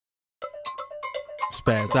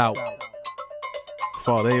Spaz out.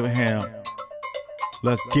 Father Abraham.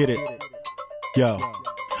 Let's get it. Yo.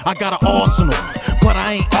 I got an arsenal, but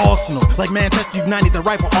I ain't Arsenal. Like Manchester United, the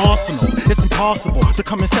rival Arsenal. It's impossible to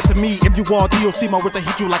come and step to me. If you are DOC, my words, I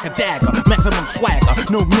hit you like a dagger. Maximum swagger,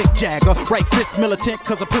 no Mick Jagger. Right fist militant,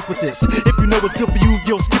 cause I pick with this. If you know what's good for you,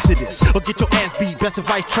 you'll skip to this. Or get your ass beat, best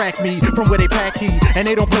advice track me. From where they pack heat, and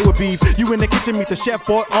they don't play with beef. You in the kitchen, meet the chef,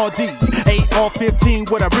 boy, RD. 8 or 15,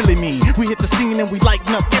 what I really mean. We hit the scene and we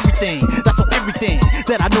lighten up everything. That's on everything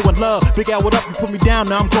that I know and love. Big Al, what up, you put me down,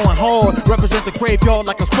 now I'm going hard. Represent the graveyard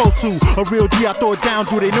like I'm supposed to. A real G, I throw it down,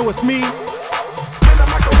 do they know it's me?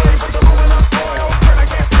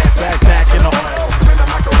 Back in the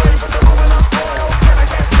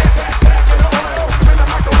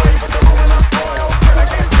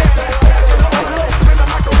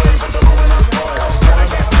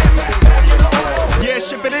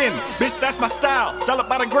ship it in, bitch, that's my style. Sell it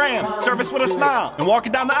by the gram, service with a smile, and walk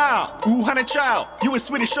it down the aisle. Ooh, honey child, you is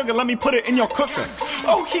sweet as sugar, let me put it in your cooker.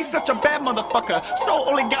 Oh, he's such a bad motherfucker, so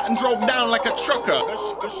only got and drove down like a trucker.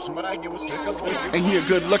 And he a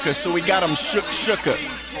good looker, so we got him shooker.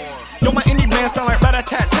 Yo, my indie man sound like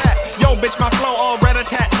rat-a-tat-tat. Yo, bitch, my flow all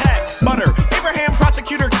rat-a-tat-tat. Butter, Abraham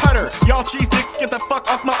prosecutor cutter. Y'all cheese dicks, get the fuck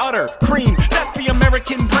off my udder. Cream, that's the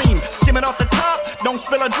American dream. Skim it off the top, don't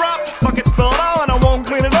spill a drop. Fuck it, spill it all, and I won't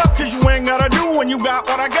clean it up. Cause you ain't gotta do when you got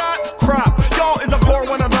what I got. Crop, y'all is a poor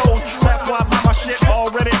one of those. That's why my shit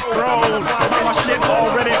already froze. My shit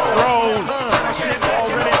already froze. My shit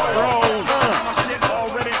already froze. My shit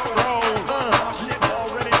already froze. My shit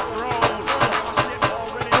already froze.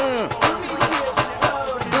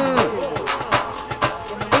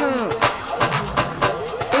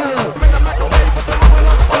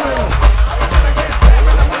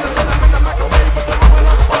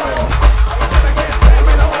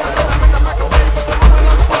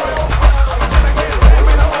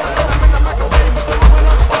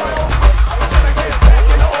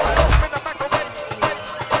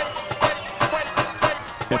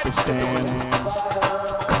 Stand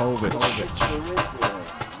COVID.